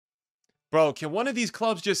Bro, can one of these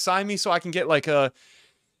clubs just sign me so I can get like an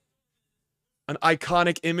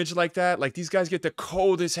iconic image like that? Like these guys get the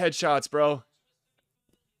coldest headshots, bro.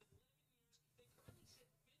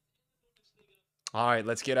 All right,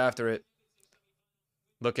 let's get after it.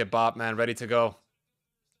 Look at Bop, man, ready to go.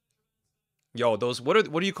 Yo, those what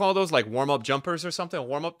do you call those? Like warm-up jumpers or something?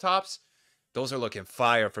 Warm-up tops? Those are looking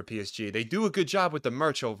fire for PSG. They do a good job with the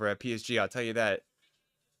merch over at PSG, I'll tell you that.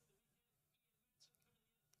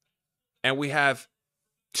 And we have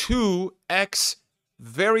two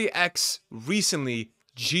very recently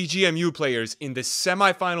GGMU players in the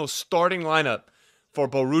semifinal starting lineup for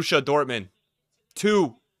Borussia Dortmund.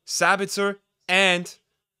 Two, Sabitzer and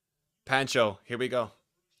Pancho. Here we go.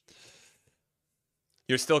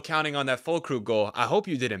 You're still counting on that full crew goal. I hope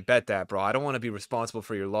you didn't bet that, bro. I don't want to be responsible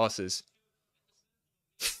for your losses.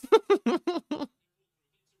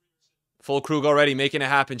 Full crew already, making it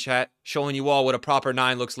happen, chat. Showing you all what a proper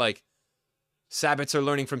 9 looks like. Sabitzer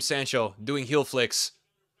learning from Sancho, doing heel flicks.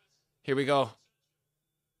 Here we go.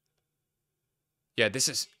 Yeah, this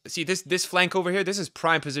is... See, this flank over here, this is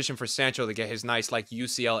prime position for Sancho to get his nice, like,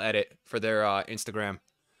 UCL edit for their Instagram.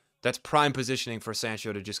 That's prime positioning for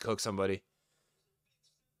Sancho to just cook somebody.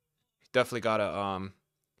 Definitely gotta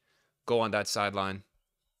go on that sideline.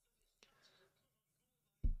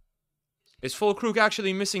 Is Fulkrug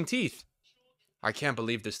actually missing teeth? I can't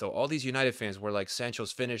believe this, though. All these United fans were like,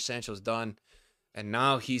 Sancho's finished, Sancho's done. And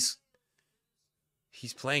now he's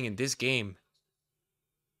playing in this game.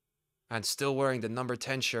 And still wearing the number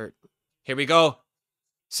 10 shirt. Here we go.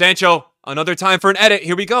 Sancho, another time for an edit.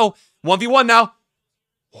 Here we go. 1v1 now.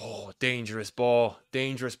 Oh, dangerous ball.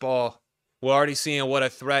 Dangerous ball. We're already seeing what a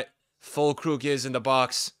threat Fulkrug is in the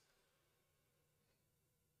box.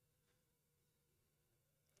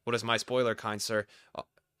 What is my spoiler, kind sir?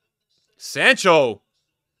 Sancho!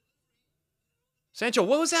 Sancho,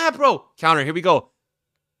 what was that, bro? Counter, here we go.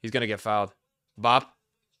 He's gonna get fouled. Bop.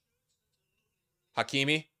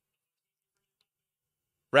 Hakimi.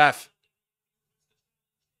 Ref.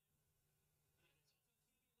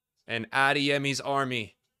 And Adeyemi's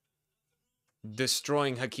army.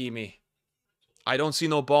 Destroying Hakimi. I don't see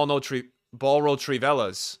no ball roll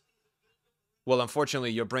Trivelas. Well,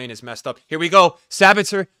 unfortunately, your brain is messed up. Here we go.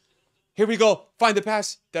 Sabitzer. Here we go. Find the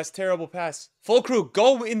pass. That's terrible pass. Full crew,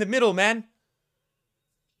 go in the middle, man.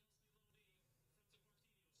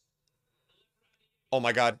 Oh,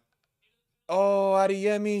 my God. Oh,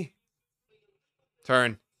 Adeyemi.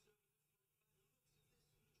 Turn.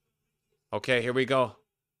 Okay, here we go.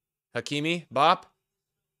 Hakimi. Bop.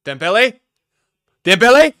 Dembele.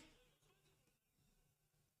 Dembele.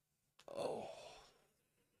 Oh.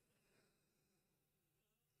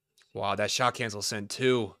 Wow, that shot cancel sent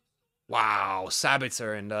too. Wow,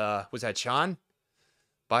 Sabitzer and was that Chan?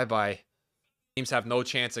 Bye-bye. Teams have no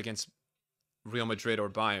chance against Real Madrid or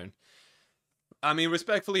Bayern. I mean,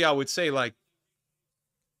 respectfully, I would say, like,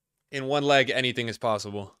 in one leg, anything is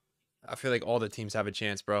possible. I feel like all the teams have a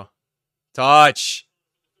chance, bro. Touch.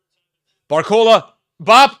 Barcola.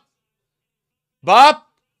 Bop. Bop.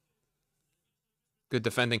 Good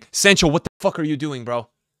defending. Sancho, what the fuck are you doing, bro?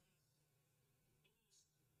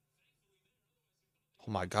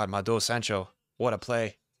 Oh my God, Mado Sancho. What a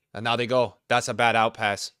play. And now they go. That's a bad out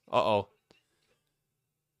pass. Uh-oh.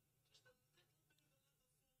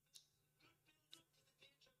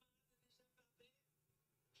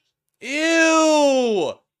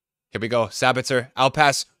 Ew! Here we go. Sabitzer. Out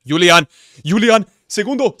pass. Julian. Julian.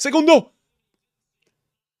 Segundo. Segundo.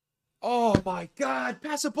 Oh my God.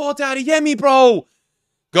 Pass the ball to Adeyemi, bro.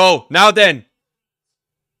 Go. Now then.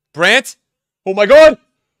 Brandt. Oh my God.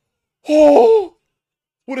 Oh.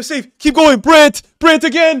 What a save. Keep going. Brandt. Brandt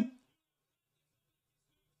again.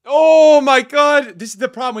 Oh my God. This is the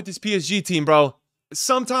problem with this PSG team, bro.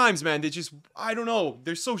 Sometimes, man, they just, I don't know.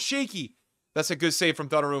 They're so shaky. That's a good save from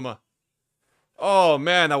Donnarumma. Oh,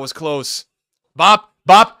 man, that was close. Bop.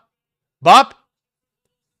 Bop. Bop.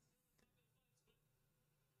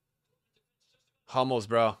 Hummels,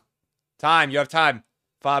 bro. Time. You have time.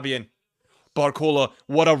 Fabian. Barcola.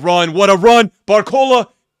 What a run. What a run. Barcola.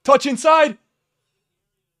 Touch inside.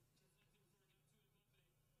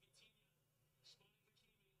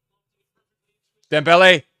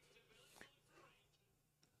 Dembele.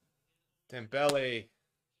 Dembele.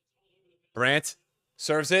 Brandt.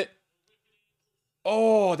 Serves it.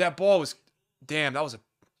 Oh, that ball was... Damn, that was a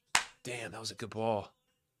good ball.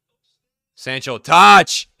 Sancho.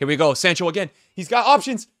 Touch. Here we go. Sancho again. He's got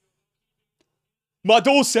options.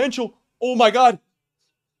 Mado Sancho. Oh, my God.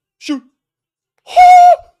 Shoot.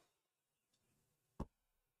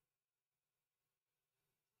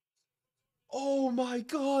 Oh, my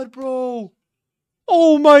God, bro.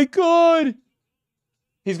 Oh my god.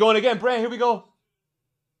 He's going again. Brand, here we go.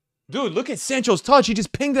 Dude, look at Sancho's touch. He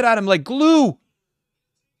just pinged it at him like glue.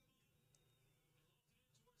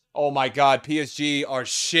 Oh my god, PSG are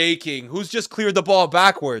shaking. Who's just cleared the ball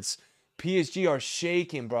backwards? PSG are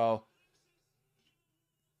shaking, bro.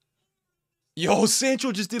 Yo,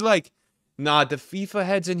 Sancho just did like... Nah, the FIFA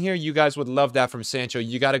heads in here, you guys would love that from Sancho.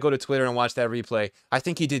 You got to go to Twitter and watch that replay. I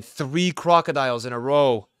think he did 3 crocodiles in a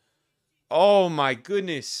row. Oh my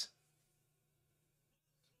goodness.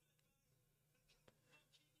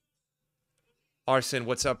 Arson,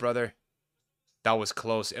 what's up, brother? That was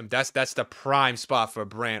close. And that's the prime spot for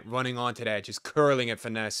Brandt, running onto that, just curling at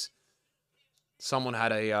finesse. Someone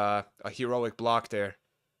had a heroic block there.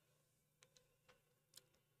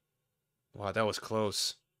 Wow, that was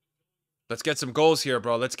close. Let's get some goals here,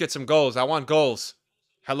 bro. Let's get some goals. I want goals.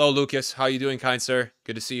 Hello, Lucas. How you doing, kind sir?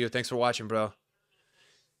 Good to see you. Thanks for watching, bro.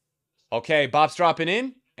 Okay, Bob's dropping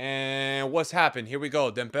in. And what's happened? Here we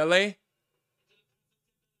go. Dembele.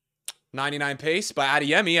 99 pace, but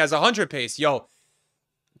Adeyemi has 100 pace. Yo,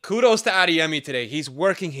 kudos to Adeyemi today. He's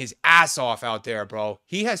working his ass off out there, bro.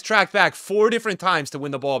 He has tracked back 4 different times to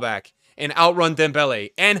win the ball back and outrun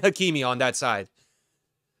Dembele and Hakimi on that side.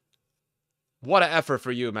 What an effort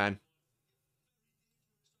for you, man.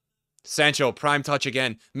 Sancho, prime touch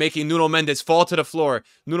again, making Nuno Mendes fall to the floor.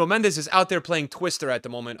 Nuno Mendes is out there playing Twister at the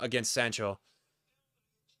moment against Sancho.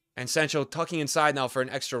 And Sancho tucking inside now for an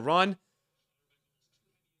extra run.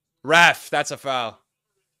 Ref, that's a foul.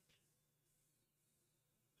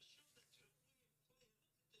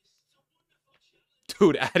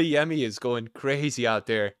 Dude, Adeyemi is going crazy out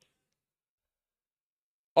there.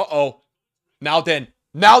 Uh-oh. Now then.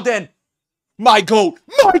 My goat,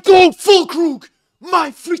 Fulkrug.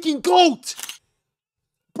 My freaking goat.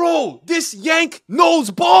 Bro, this Yank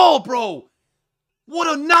knows ball, bro. What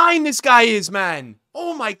a 9 this guy is, man.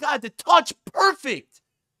 Oh my god, the touch, perfect.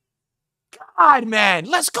 God, man,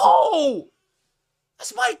 let's go.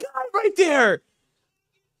 That's my guy right there.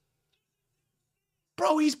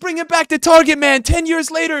 Bro, he's bringing back the target, man. 10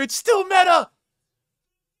 years later, it's still meta.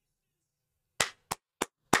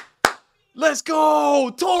 Let's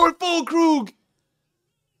go. Tor Fulkrug.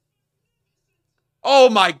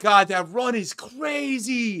 Oh my god, that run is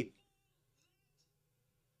crazy.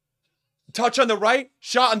 Touch on the right,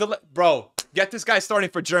 shot on the left. Bro, get this guy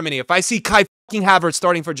starting for Germany. If I see Kai fucking Havertz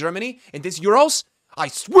starting for Germany in this Euros, I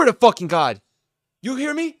swear to fucking God. You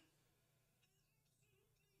hear me?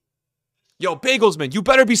 Yo, Bagelsman, you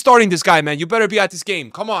better be starting this guy, man. You better be at this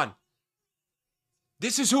game. Come on.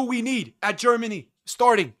 This is who we need at Germany.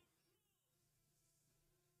 Starting.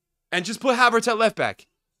 And just put Havertz at left back.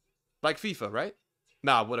 Like FIFA, right?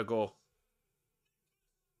 Nah, what a goal.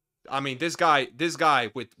 I mean, this guy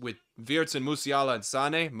with Wirtz and Musiala and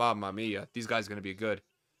Sane, mamma mia. These guys are going to be good.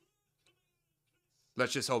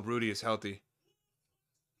 Let's just hope Rudy is healthy.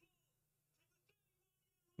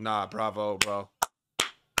 Nah, bravo, bro.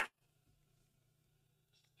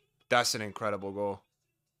 That's an incredible goal.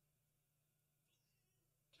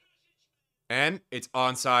 And it's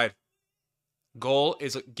onside. Goal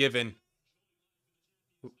is given.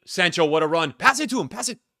 Sancho, what a run. Pass it to him. Pass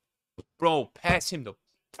it. Bro, pass him the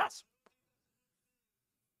pass.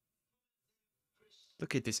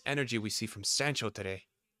 Look at this energy we see from Sancho today.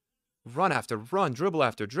 Run after run, dribble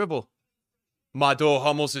after dribble. Mado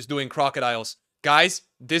Hummels is doing crocodiles. Guys,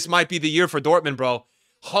 this might be the year for Dortmund, bro.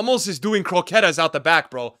 Hummels is doing croquetas out the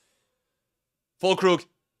back, bro. Fulkrug.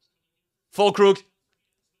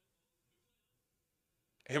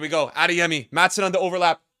 Here we go. Adeyemi. Maatsen on the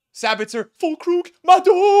overlap. Sabitzer. Fulkrug.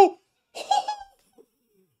 Mado. Oh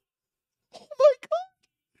my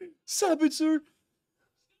god. Sabitzer.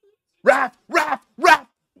 Raf.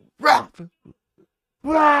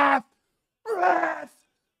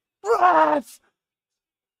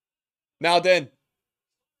 Now then.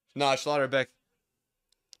 Nah, Schlotterbeck.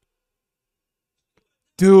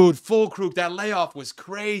 Dude, Fulkrug, that layoff was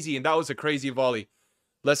crazy, and that was a crazy volley.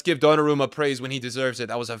 Let's give Donnarumma praise when he deserves it.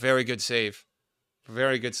 That was a very good save.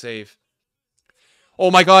 Very good save.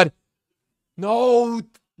 Oh my god. No,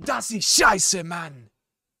 das ist scheiße, man.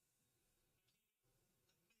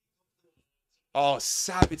 Oh,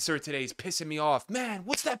 Sabitzer today is pissing me off. Man,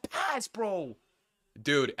 what's that pass, bro?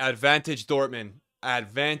 Dude, advantage Dortmund.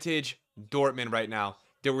 Advantage Dortmund right now.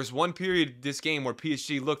 There was one period this game where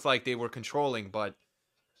PSG looked like they were controlling, but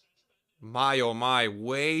my oh my,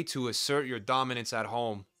 way to assert your dominance at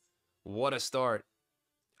home. What a start.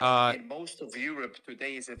 In most of Europe,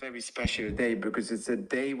 today is a very special day because it's a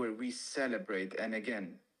day where we celebrate. And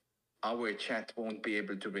again, our chat won't be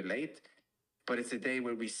able to relate, but it's a day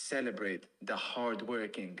where we celebrate the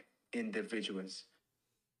hardworking individuals.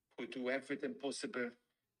 who do everything possible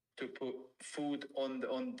to put food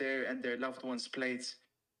on their and their loved ones' plates.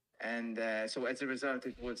 And so as a result,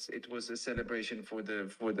 it was a celebration for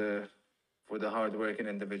the hardworking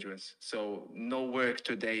individuals. So no work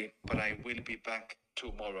today, but I will be back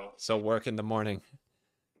tomorrow. So work in the morning.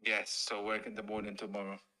 Yes, so work in the morning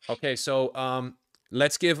tomorrow. Okay, so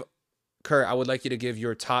let's give Kurt. I would like you to give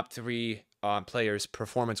your top 3 players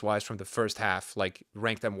performance-wise from the first half. Like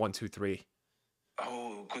rank them 1, 2, 3.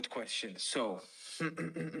 Oh, good question. So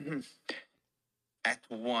at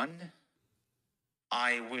 1,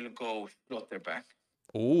 I will go Schlotterbeck.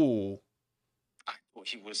 Ooh. I thought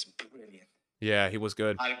he was brilliant. Yeah, he was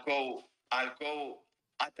good. I'll go.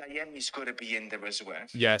 Atayemi's got to be in there as well.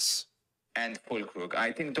 Yes. And Fulkrug.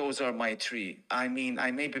 I think those are my 3. I mean,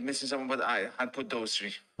 I may be missing someone, but I'd put those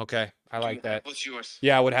 3. Okay, I like that. What's yours?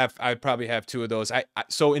 Yeah, I'd probably have 2 of those.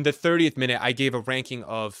 So in the 30th minute, I gave a ranking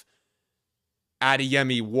of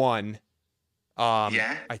Adeyemi 1.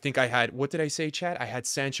 Yeah. I think I had, what did I say, chat? I had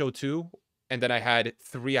Sancho 2, and then I had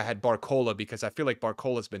 3. I had Barcola because I feel like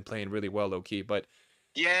Barcola's been playing really well, low key. But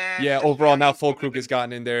yeah, overall now Fulkrug has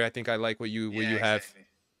gotten in there. I think I like what you have. Exactly.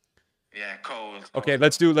 Yeah, cold. Okay,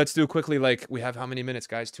 let's do quickly. Like, we have how many minutes,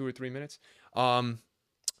 guys? 2 or 3 minutes.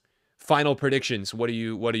 Final predictions. What do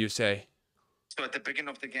you say? So at the beginning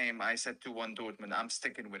of the game, I said 2-1 Dortmund. I'm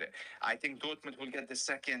sticking with it. I think Dortmund will get the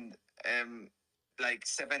second, like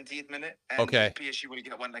 70th minute, and Okay. PSG will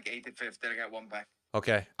get one like 85th. They'll get one back.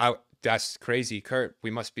 Okay, that's crazy, Kurt.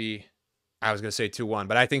 We must be. I was gonna say 2-1,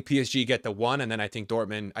 but I think PSG get the 1, and then I think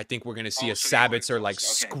Dortmund. I think we're gonna see a Sabitzer like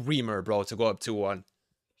screamer, bro, to go up 2-1.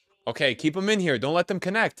 Okay, keep them in here. Don't let them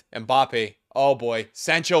connect. Mbappe. Oh boy,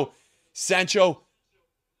 Sancho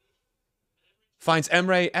finds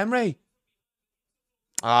Emre.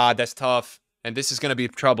 Ah, that's tough. And this is gonna be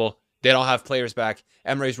trouble. They don't have players back.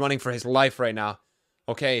 Emre's running for his life right now.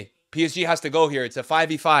 Okay, PSG has to go here. It's a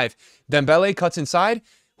 5v5. Dembele cuts inside.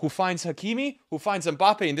 Who finds Hakimi? Who finds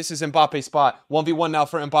Mbappe? And this is Mbappe's spot. 1v1 now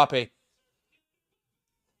for Mbappe.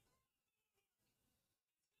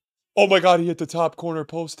 Oh my god, he hit the top corner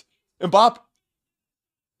post. Mbappe.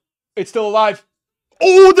 It's still alive.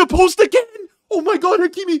 Oh, the post again. Oh my god,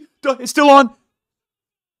 Hakimi. It's still on.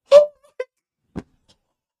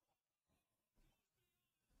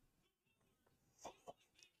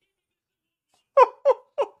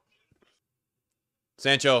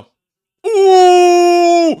 Sancho.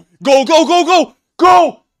 Ooh! Go!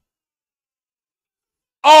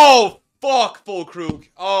 Oh, fuck, Fulkrug.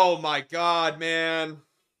 Oh my god, man.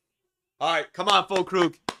 All right, come on,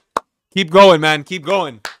 Fulkrug. Keep going, man. Keep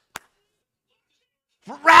going.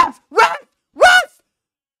 Ref!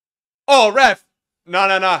 Oh, ref.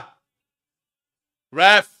 No.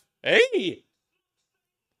 Ref. Hey,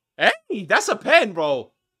 that's a pen,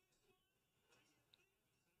 bro.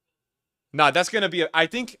 Nah, that's going to be I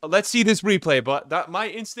think, let's see this replay, but my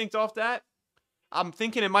instinct off that, I'm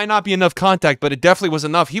thinking it might not be enough contact, but it definitely was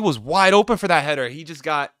enough. He was wide open for that header. He just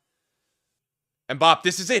got... Mbappe,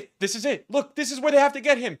 this is it. Look, this is where they have to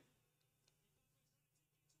get him.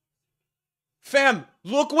 Fam,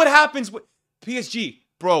 look what happens with PSG.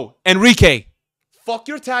 Bro, Enrique, fuck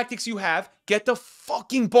your tactics you have. Get the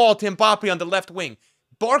fucking ball to Mbappe on the left wing.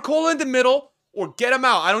 Barcola in the middle, or get him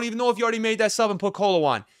out. I don't even know if you already made that sub and put Colo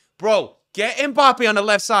on. Bro, get Mbappe on the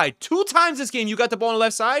left side. 2 times this game, you got the ball on the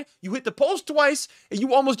left side. You hit the post twice, and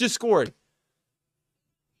you almost just scored.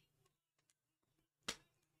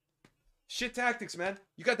 Shit tactics, man.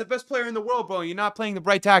 You got the best player in the world, bro. You're not playing the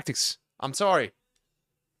right tactics. I'm sorry.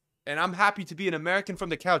 And I'm happy to be an American from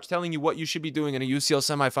the couch telling you what you should be doing in a UCL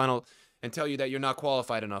semifinal and tell you that you're not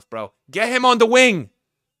qualified enough, bro. Get him on the wing.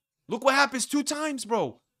 Look what happens 2 times,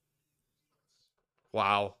 bro.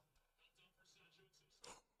 Wow.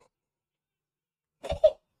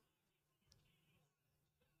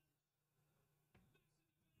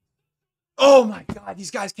 Oh my god,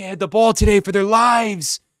 these guys can't hit the ball today for their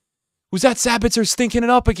lives. Was that Sabitzer stinking it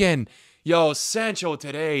up again? Yo, Sancho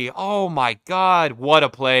today. Oh my god, what a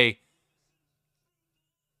play.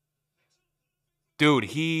 Dude,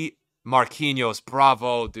 Marquinhos,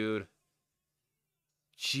 bravo, dude.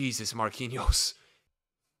 Jesus, Marquinhos.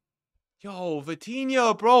 Yo,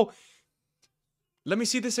 Vitinha, bro. Let me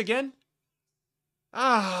see this again.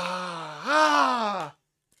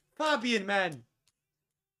 Fabian, man.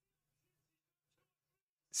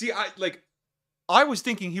 See, I was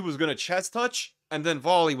thinking he was going to chest touch and then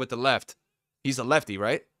volley with the left. He's a lefty,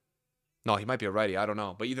 right? No, he might be a righty. I don't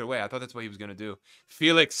know. But either way, I thought that's what he was going to do.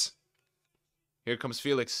 Felix. Here comes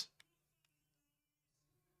Felix.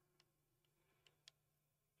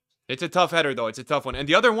 It's a tough header, though. It's a tough one. And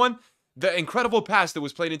the other one, The incredible pass that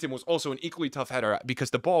was played into him was also an equally tough header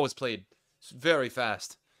because the ball was played very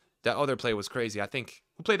fast. That other play was crazy. I think,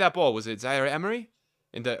 who played that ball? Was it Zaire Emery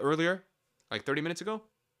in the earlier, like 30 minutes ago?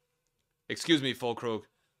 Excuse me, Fulkrug.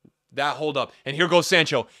 That hold up. And here goes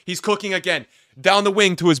Sancho. He's cooking again. Down the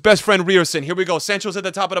wing to his best friend Rierson. Here we go. Sancho's at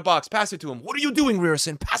the top of the box. Pass it to him. What are you doing,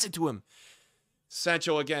 Rierson? Pass it to him.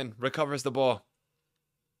 Sancho again recovers the ball.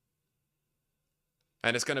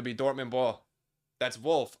 And it's going to be Dortmund ball. That's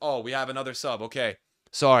Wolf. Oh, we have another sub. Okay.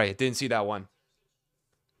 Sorry, didn't see that one.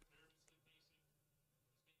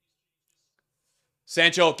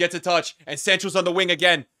 Sancho gets a touch. And Sancho's on the wing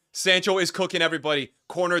again. Sancho is cooking everybody.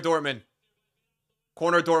 Corner Dortmund.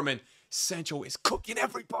 Corner Dortmund. Sancho is cooking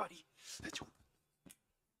everybody.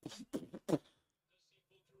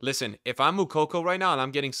 Listen, if I'm Mukoko right now and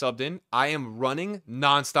I'm getting subbed in, I am running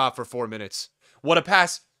nonstop for 4 minutes. What a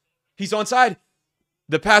pass. He's onside.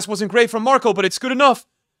 The pass wasn't great from Marco, but it's good enough.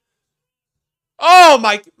 Oh,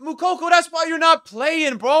 my. Mukoko, that's why you're not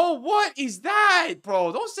playing, bro. What is that,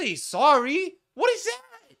 bro? Don't say sorry. What is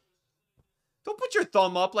that? Don't put your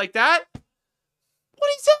thumb up like that. What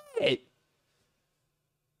is that?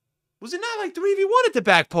 Was it not like 3v1 at the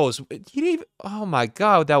back post? He didn't even... Oh, my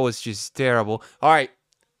God. That was just terrible. All right.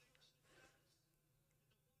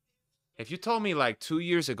 If you told me like 2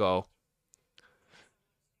 years ago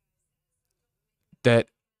that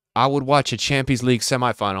I would watch a Champions League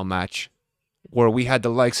semifinal match where we had the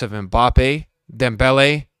likes of Mbappe,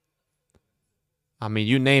 Dembele, I mean,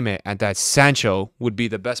 you name it, and that Sancho would be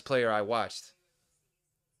the best player I watched,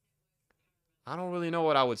 I don't really know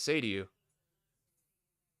what I would say to you.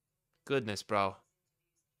 Goodness, bro.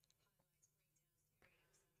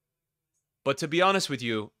 But to be honest with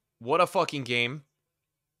you, what a fucking game.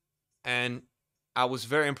 And I was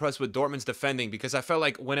very impressed with Dortmund's defending because I felt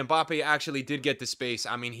like when Mbappe actually did get the space,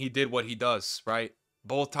 I mean, he did what he does, right?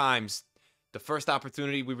 Both times. The first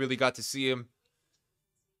opportunity, we really got to see him.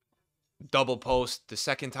 Double post. The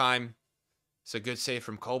second time, it's a good save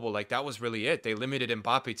from Kobel. Like, that was really it. They limited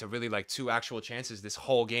Mbappe to really, like, 2 actual chances this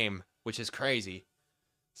whole game, which is crazy.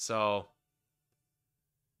 So,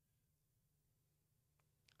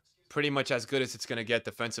 pretty much as good as it's going to get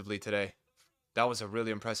defensively today. That was a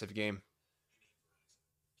really impressive game.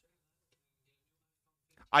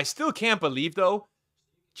 I still can't believe, though,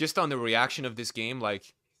 just on the reaction of this game,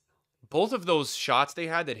 like, both of those shots they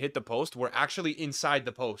had that hit the post were actually inside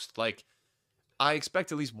the post. Like, I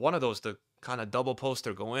expect at least one of those to kind of double post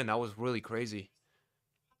or go in. That was really crazy.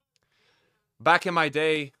 Back in my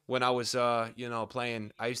day when I was,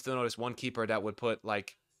 playing, I used to notice one keeper that would put,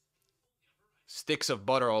 like, sticks of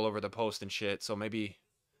butter all over the post and shit. So maybe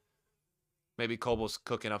Kobel's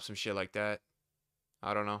cooking up some shit like that.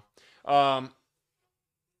 I don't know.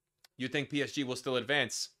 You think PSG will still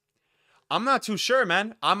advance? I'm not too sure,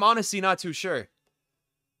 man. I'm honestly not too sure.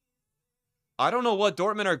 I don't know what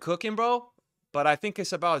Dortmund are cooking, bro. But I think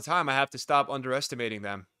it's about time I have to stop underestimating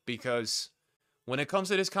them. Because when it comes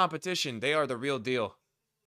to this competition, they are the real deal.